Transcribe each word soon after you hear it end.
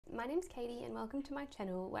My name's Katie and welcome to my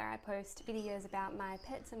channel where I post videos about my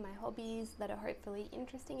pets and my hobbies that are hopefully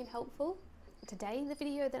interesting and helpful. Today the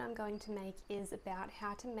video that I'm going to make is about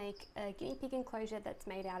how to make a guinea pig enclosure that's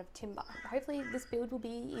made out of timber. Hopefully this build will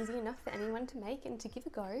be easy enough for anyone to make and to give a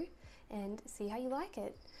go and see how you like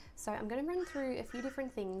it. So I'm going to run through a few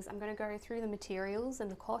different things. I'm going to go through the materials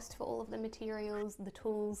and the cost for all of the materials, the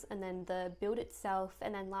tools, and then the build itself,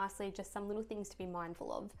 and then lastly just some little things to be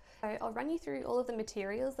mindful of. So I'll run you through all of the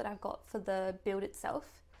materials that I've got for the build itself.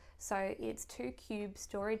 So it's 2 cube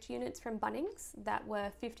storage units from Bunnings that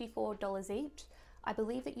were $54 each. I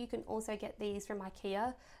believe that you can also get these from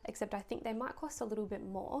IKEA, except I think they might cost a little bit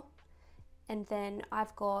more. And then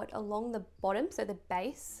I've got along the bottom, so the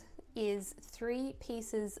base, is 3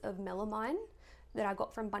 pieces of melamine that I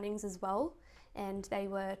got from Bunnings as well, and they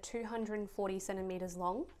were 240 centimeters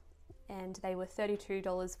long and they were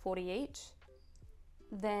 $32.40 each.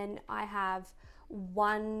 Then I have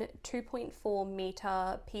one 2.4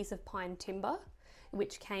 meter piece of pine timber,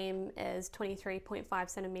 which came as 23.5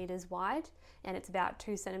 centimeters wide, and it's about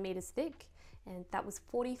 2 centimeters thick, and that was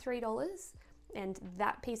 $43. And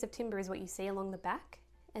that piece of timber is what you see along the back.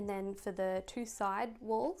 And then for the 2 side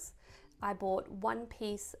walls, I bought one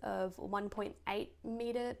piece of 1.8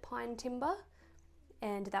 meter pine timber,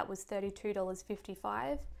 and that was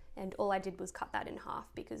 $32.55. And all I did was cut that in half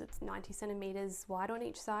because it's 90 centimeters wide on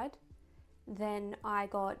each side. Then I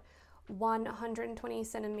got one 120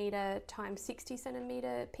 centimeter times 60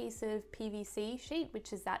 centimeter piece of PVC sheet,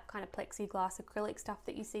 which is that kind of plexiglass acrylic stuff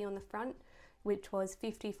that you see on the front, which was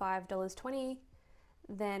 $55.20.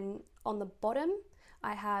 Then on the bottom,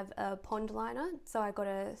 I have a pond liner. So I got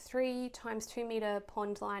a 3 times 2 meter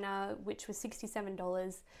pond liner, which was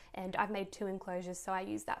 $67, and I've made 2 enclosures, so I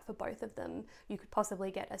use that for both of them. You could possibly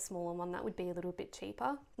get a smaller one that would be a little bit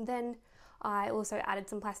cheaper. Then I also added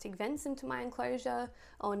some plastic vents into my enclosure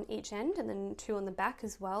on each end, and then 2 on the back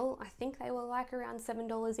as well. I think they were like around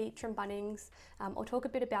 $7 each from Bunnings. I'll talk a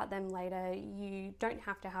bit about them later. You don't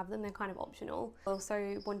have to have them, they're kind of optional. I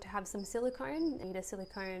also want to have some silicone. I need a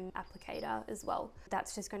silicone applicator as well.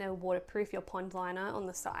 That's just going to waterproof your pond liner on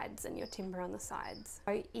the sides and your timber on the sides.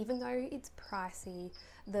 So even though it's pricey,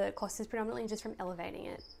 the cost is predominantly just from elevating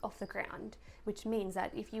it off the ground, which means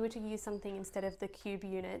that if you were to use something instead of the cube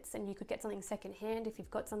units, and you could get something secondhand if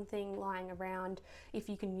you've got something lying around, if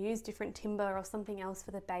you can use different timber or something else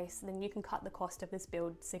for the base, then you can cut the cost of this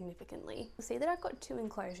build significantly. You'll see that I've got 2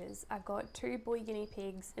 enclosures. I've got 2 boy guinea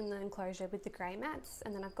pigs in the enclosure with the grey mats,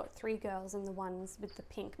 and then I've got 3 girls in the ones with the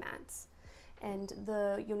pink mats. And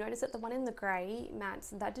you'll notice that the one in the grey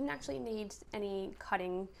mats, that didn't actually need any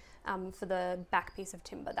cutting for the back piece of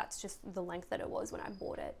timber. That's just the length that it was when I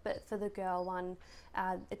bought it. But for the girl one,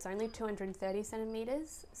 it's only 230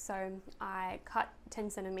 centimeters. So I cut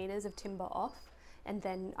 10 centimeters of timber off, and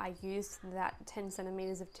then I used that 10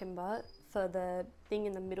 centimeters of timber for the thing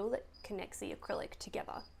in the middle that connects the acrylic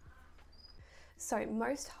together. So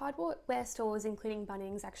most hardware stores, including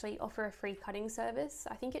Bunnings, actually offer a free cutting service.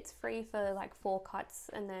 I think it's free for like 4 cuts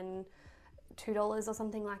and then $2 or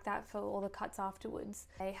something like that for all the cuts afterwards.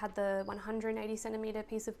 I had the 180 centimeter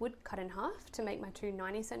piece of wood cut in half to make my 2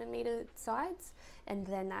 90 centimeter sides, and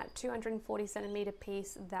then that 240 centimeter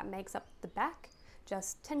piece that makes up the back,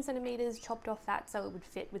 just 10 centimeters chopped off that so it would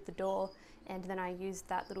fit with the door, and then I used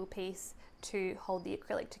that little piece to hold the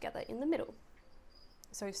acrylic together in the middle.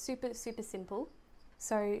 So super simple.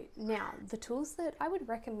 So now the tools that I would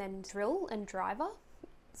recommend: drill and driver.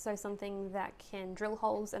 So something that can drill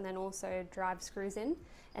holes and then also drive screws in,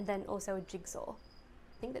 and then also a jigsaw.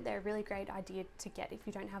 I think that they're a really great idea to get if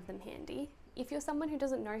you don't have them handy. If you're someone who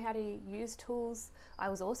doesn't know how to use tools, I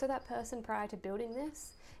was also that person prior to building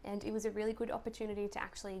this, and it was a really good opportunity to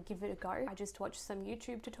actually give it a go. I just watched some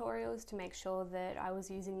YouTube tutorials to make sure that I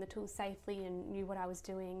was using the tools safely and knew what I was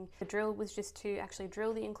doing. The drill was just to actually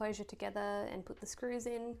drill the enclosure together and put the screws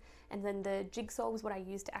in, and then the jigsaw was what I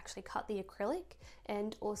used to actually cut the acrylic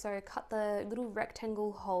and also cut the little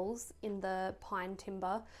rectangle holes in the pine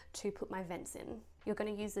timber to put my vents in. You're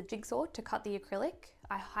going to use the jigsaw to cut the acrylic.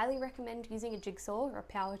 I highly recommend using a jigsaw or a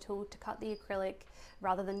power tool to cut the acrylic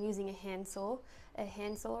rather than using a handsaw. A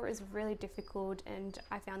handsaw is really difficult, and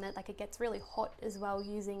I found that it gets really hot as well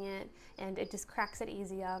using it, and it just cracks it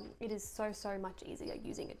easier. It is so much easier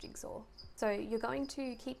using a jigsaw. So you're going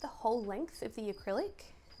to keep the whole length of the acrylic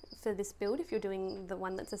for this build if you're doing the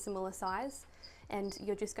one that's a similar size, and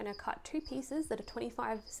you're just going to cut 2 pieces that are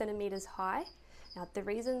 25 centimeters high. Now the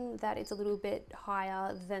reason that it's a little bit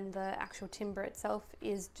higher than the actual timber itself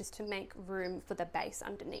is just to make room for the base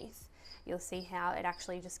underneath. You'll see how it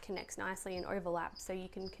actually just connects nicely and overlaps, so you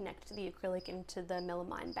can connect the acrylic into the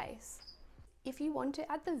melamine base. If you want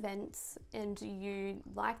to add the vents and you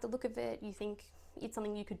like the look of it, you think it's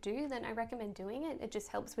something you could do, then I recommend doing it. It just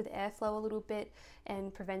helps with airflow a little bit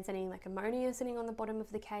and prevents any like ammonia sitting on the bottom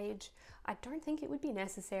of the cage. I don't think it would be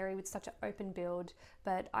necessary with such an open build,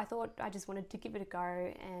 but I thought I just wanted to give it a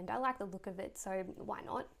go and I like the look of it, so why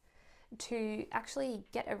not? To actually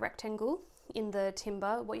get a rectangle in the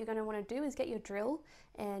timber, what you're going to want to do is get your drill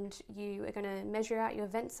and you are going to measure out your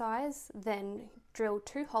vent size, then drill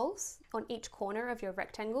 2 holes on each corner of your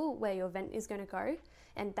rectangle where your vent is going to go,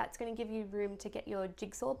 and that's going to give you room to get your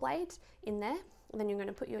jigsaw blade in there. And then you're going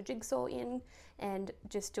to put your jigsaw in and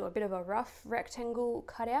just do a bit of a rough rectangle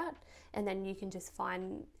cutout, and then you can just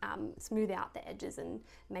smooth out the edges and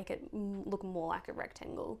make it look more like a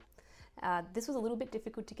rectangle. This was a little bit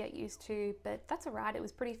difficult to get used to, but that's alright. It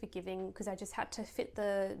was pretty forgiving because I just had to fit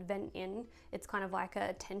the vent in. It's kind of like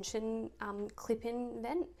a tension clip-in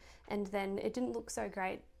vent, and then it didn't look so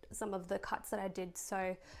great, some of the cuts that I did,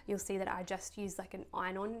 so you'll see that I just used like an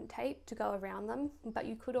iron-on tape to go around them, but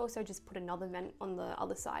you could also just put another vent on the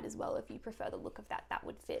other side as well if you prefer the look of that. That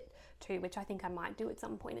would fit too, which I think I might do at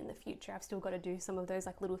some point in the future. I've still got to do some of those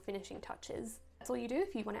like little finishing touches. That's all you do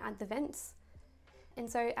if you want to add the vents. And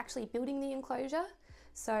so actually building the enclosure,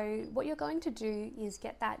 so what you're going to do is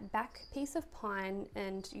get that back piece of pine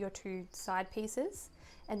and your 2 side pieces,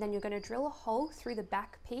 and then you're going to drill a hole through the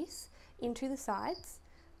back piece into the sides.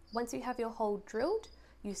 Once you have your hole drilled,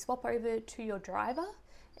 you swap over to your driver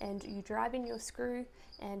and you drive in your screw,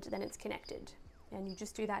 and then it's connected. And you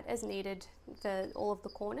just do that as needed for all of the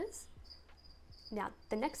corners. Now,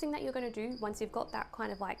 the next thing that you're going to do once you've got that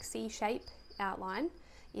kind of like C-shape outline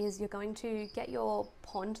is you're going to get your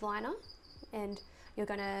pond liner and you're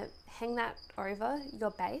going to hang that over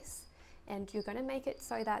your base, and you're going to make it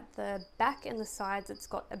so that the back and the sides, it's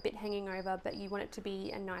got a bit hanging over, but you want it to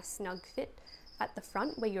be a nice snug fit at the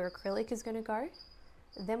front where your acrylic is going to go.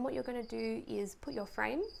 Then what you're going to do is put your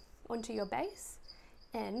frame onto your base,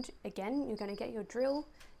 and again you're going to get your drill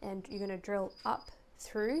and you're going to drill up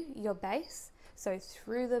through your base, so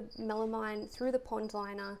through the melamine, through the pond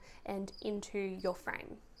liner and into your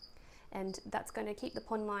frame. And that's going to keep the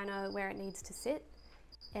pond liner where it needs to sit,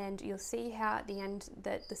 and you'll see how at the end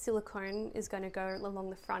that the silicone is going to go along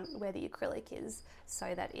the front where the acrylic is,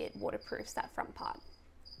 so that it waterproofs that front part.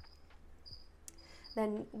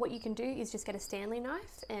 Then what you can do is just get a Stanley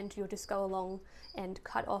knife and you'll just go along and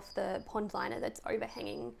cut off the pond liner that's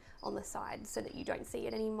overhanging on the side so that you don't see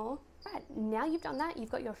it anymore. Right, now you've done that, you've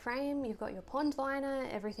got your frame, you've got your pond liner,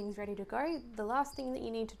 everything's ready to go. The last thing that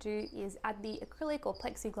you need to do is add the acrylic or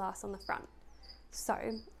plexiglass on the front. So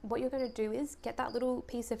what you're going to do is get that little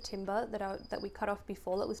piece of timber that we cut off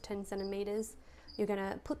before that was 10 centimeters. You're going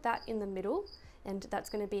to put that in the middle, and that's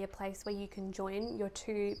going to be a place where you can join your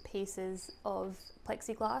 2 pieces of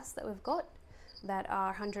plexiglass that we've got that are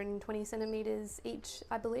 120 centimeters each,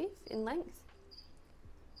 I believe, in length.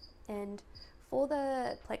 And for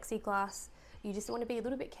the plexiglass, you just want to be a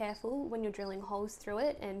little bit careful when you're drilling holes through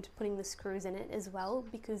it and putting the screws in it as well,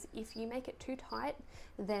 because if you make it too tight,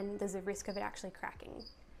 then there's a risk of it actually cracking.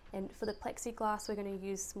 And for the plexiglass, we're going to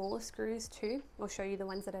use smaller screws too. I'll show you the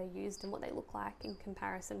ones that I used and what they look like in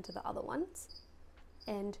comparison to the other ones.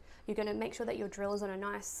 And you're going to make sure that your drill is on a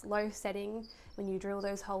nice low setting when you drill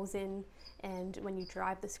those holes in, and when you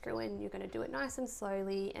drive the screw in, you're going to do it nice and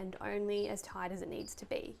slowly and only as tight as it needs to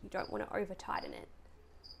be. You don't want to over tighten it.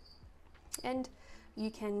 And you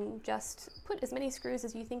can just put as many screws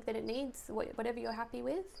as you think that it needs, whatever you're happy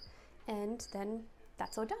with, and then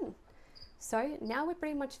that's all done. So now we're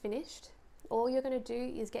pretty much finished. All you're going to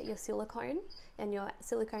do is get your silicone and your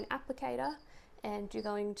silicone applicator, and you're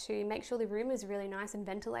going to make sure the room is really nice and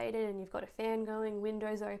ventilated and you've got a fan going,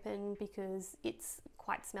 windows open, because it's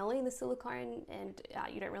quite smelly, the silicone, and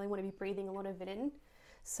you don't really want to be breathing a lot of it in.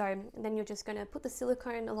 So then you're just going to put the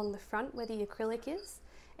silicone along the front where the acrylic is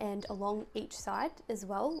and along each side as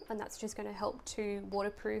well, and that's just going to help to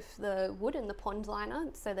waterproof the wood and the pond liner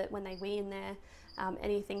so that when they wee in there,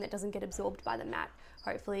 anything that doesn't get absorbed by the mat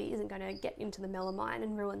hopefully isn't going to get into the melamine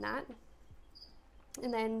and ruin that.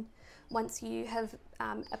 And then once you have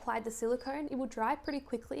applied the silicone, it will dry pretty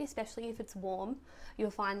quickly, especially if it's warm.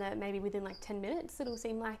 You'll find that maybe within like 10 minutes it'll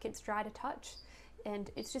seem like it's dry to touch,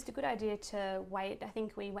 and it's just a good idea to wait. I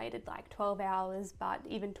think we waited like 12 hours, but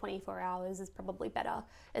even 24 hours is probably better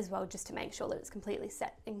as well, just to make sure that it's completely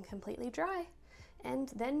set and completely dry. And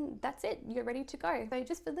then that's it, you're ready to go. So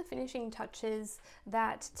just for the finishing touches,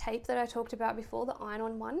 that tape that I talked about before, the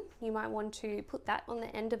iron-on one, you might want to put that on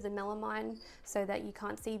the end of the melamine so that you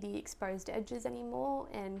can't see the exposed edges anymore,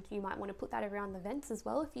 and you might want to put that around the vents as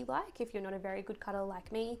well if you like, if you're not a very good cutter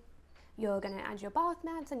like me. You're going to add your bath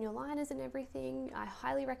mats and your liners and everything. I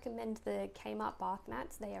highly recommend the Kmart bath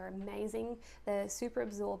mats. They are amazing. They're super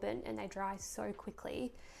absorbent and they dry so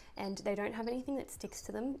quickly, and they don't have anything that sticks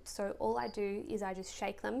to them. So all I do is I just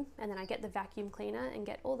shake them, and then I get the vacuum cleaner and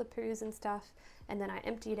get all the poos and stuff, and then I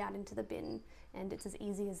empty it out into the bin, and it's as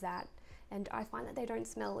easy as that. And I find that they don't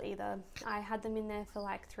smell either. I had them in there for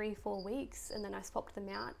like 3-4 weeks, and then I swapped them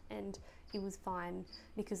out and it was fine,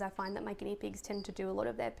 because I find that my guinea pigs tend to do a lot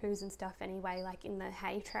of their poos and stuff anyway, like in the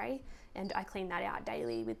hay tray, and I clean that out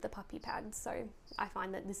daily with the puppy pads. So I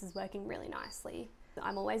find that this is working really nicely.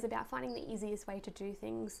 I'm always about finding the easiest way to do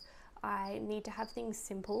things. I need to have things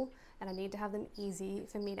simple and I need to have them easy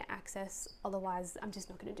for me to access, otherwise I'm just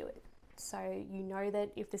not going to do it. So you know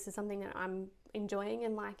that if this is something that I'm enjoying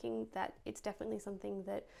and liking, that it's definitely something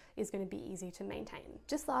that is going to be easy to maintain.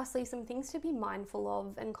 Just lastly, some things to be mindful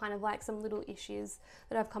of, and kind of like some little issues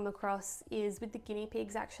that I've come across, is with the guinea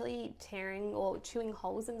pigs actually tearing or chewing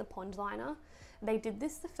holes in the pond liner. They did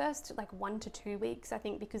this the first like 1 to 2 weeks, I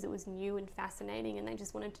think, because it was new and fascinating and they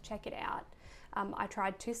just wanted to check it out. I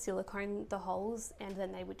tried to silicone the holes and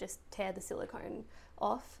then they would just tear the silicone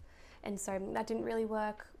off. And so that didn't really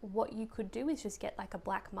work. What you could do is just get like a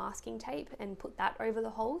black masking tape and put that over the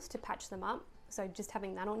holes to patch them up. So just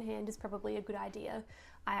having that on hand is probably a good idea.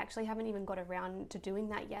 I actually haven't even got around to doing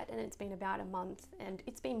that yet, and it's been about a month and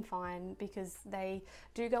it's been fine, because they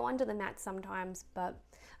do go under the mat sometimes, but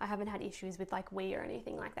I haven't had issues with like wee or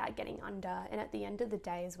anything like that getting under. And at the end of the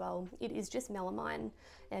day as well, it is just melamine,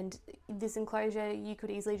 and this enclosure, you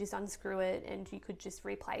could easily just unscrew it and you could just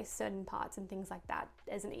replace certain parts and things like that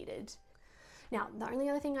as needed. Now, the only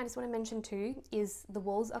other thing I just want to mention too is the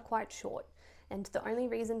walls are quite short. And the only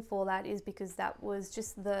reason for that is because that was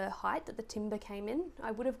just the height that the timber came in.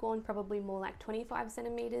 I would have gone probably more like 25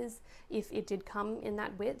 centimeters if it did come in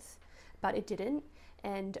that width, but it didn't.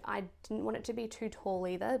 And I didn't want it to be too tall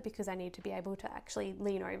either, because I need to be able to actually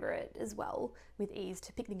lean over it as well with ease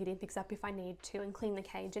to pick the guinea pigs up if I need to and clean the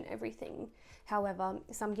cage and everything. However,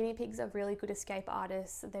 some guinea pigs are really good escape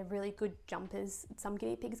artists. They're really good jumpers. Some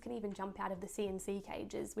guinea pigs can even jump out of the CNC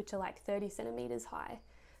cages, which are like 30 centimeters high.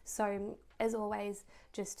 So as always,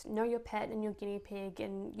 just know your pet and your guinea pig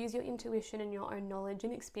and use your intuition and your own knowledge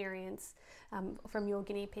and experience from your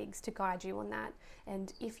guinea pigs to guide you on that.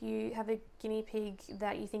 And if you have a guinea pig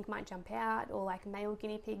that you think might jump out, or like male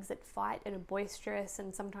guinea pigs that fight and are boisterous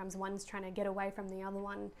and sometimes one's trying to get away from the other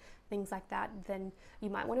one, things like that, then you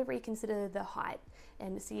might want to reconsider the height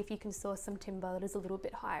and see if you can source some timber that is a little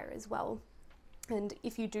bit higher as well. And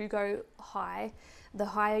if you do go high, the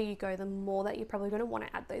higher you go, the more that you're probably going to want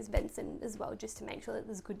to add those vents in as well, just to make sure that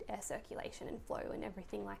there's good air circulation and flow and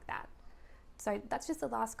everything like that. So that's just the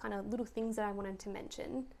last kind of little things that I wanted to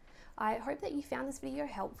mention. I hope that you found this video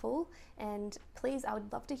helpful, and please, I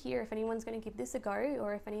would love to hear if anyone's going to give this a go,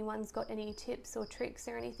 or if anyone's got any tips or tricks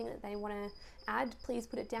or anything that they want to add, please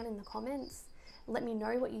put it down in the comments. Let me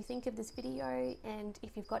know what you think of this video, and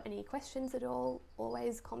if you've got any questions at all,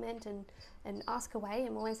 always comment and ask away.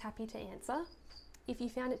 I'm always happy to answer. If you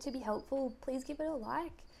found it to be helpful, please give it a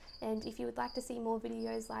like, and if you would like to see more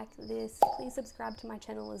videos like this, please subscribe to my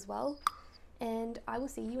channel as well, and I will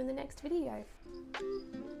see you in the next video.